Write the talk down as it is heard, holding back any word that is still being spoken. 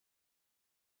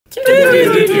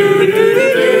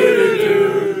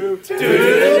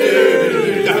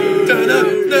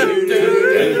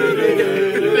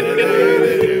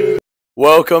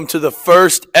Welcome to the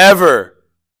first ever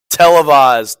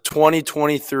televised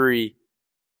 2023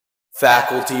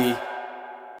 faculty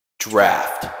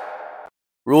draft.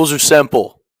 Rules are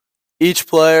simple. Each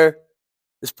player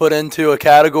is put into a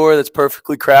category that's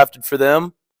perfectly crafted for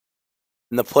them,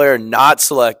 and the player not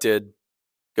selected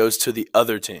goes to the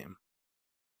other team.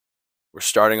 We're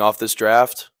starting off this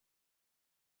draft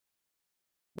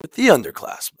with the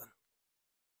underclassmen.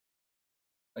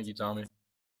 Thank you, Tommy.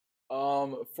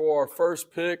 For our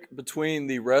first pick between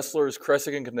the wrestlers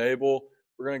Kresick and Knable,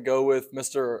 we're going to go with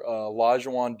Mr.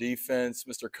 Olajuwon defense,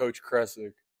 Mr. Coach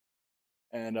Kresick.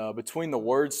 And between the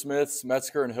wordsmiths,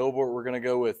 Metzger and Hilbert, we're going to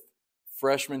go with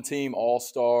freshman team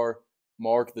all-star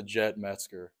Mark the Jet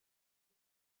Metzger.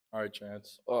 All right,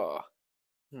 Chance. For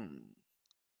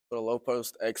the low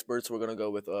post experts, we're gonna go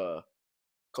with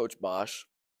Coach Bosch.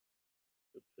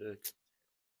 Good pick.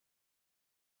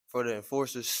 For the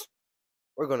enforcers,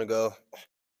 we're gonna go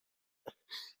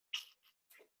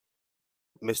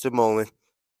Mr. Mullen.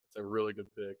 That's a really good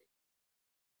pick.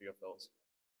 You got fellas.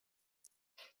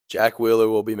 Jack Wheeler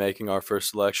will be making our first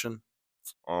selection.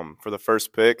 For the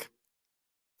first pick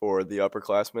for the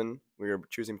upperclassmen, we are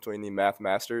choosing between the math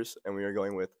masters, and we are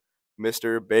going with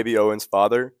Mr. Baby Owen's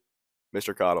father,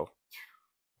 Mr. Cottle.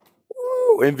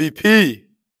 Woo, MVP.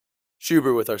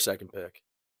 Schubert with our second pick.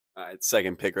 All right,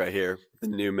 second pick right here. The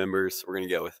new members, we're going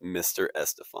to go with Mr.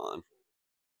 Estefan.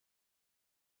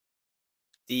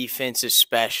 Defensive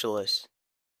specialist,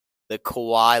 the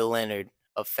Kawhi Leonard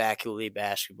of faculty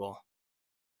basketball.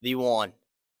 The one,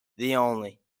 the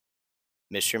only,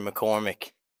 Mr.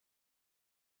 McCormick.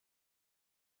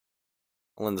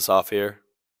 I'll end this off here.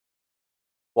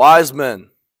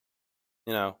 Wiseman,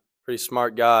 pretty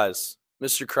smart guys.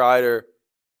 Mr. Kreider,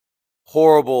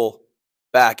 horrible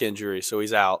back injury, so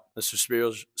he's out. Mr.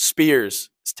 Spears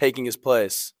is taking his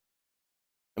place,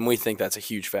 and we think that's a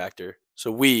huge factor.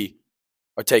 So we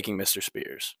are taking Mr.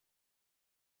 Spears.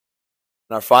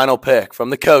 And our final pick from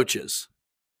the coaches,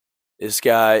 this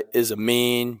guy is a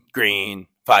mean, green,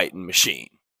 fighting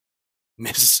machine.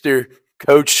 Mr.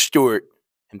 Coach Stewart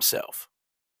himself.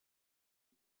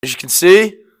 As you can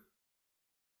see,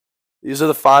 these are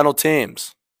the final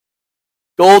teams.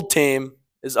 Gold team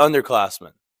is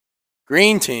underclassmen.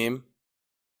 Green team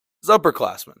is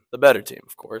upperclassmen, the better team,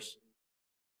 of course.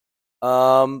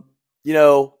 Looking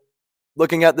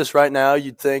at this right now,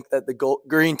 you'd think that the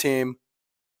green team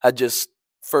had just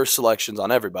first selections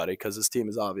on everybody because this team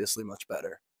is obviously much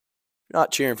better. If you're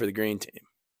not cheering for the green team,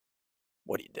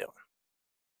 what are you doing?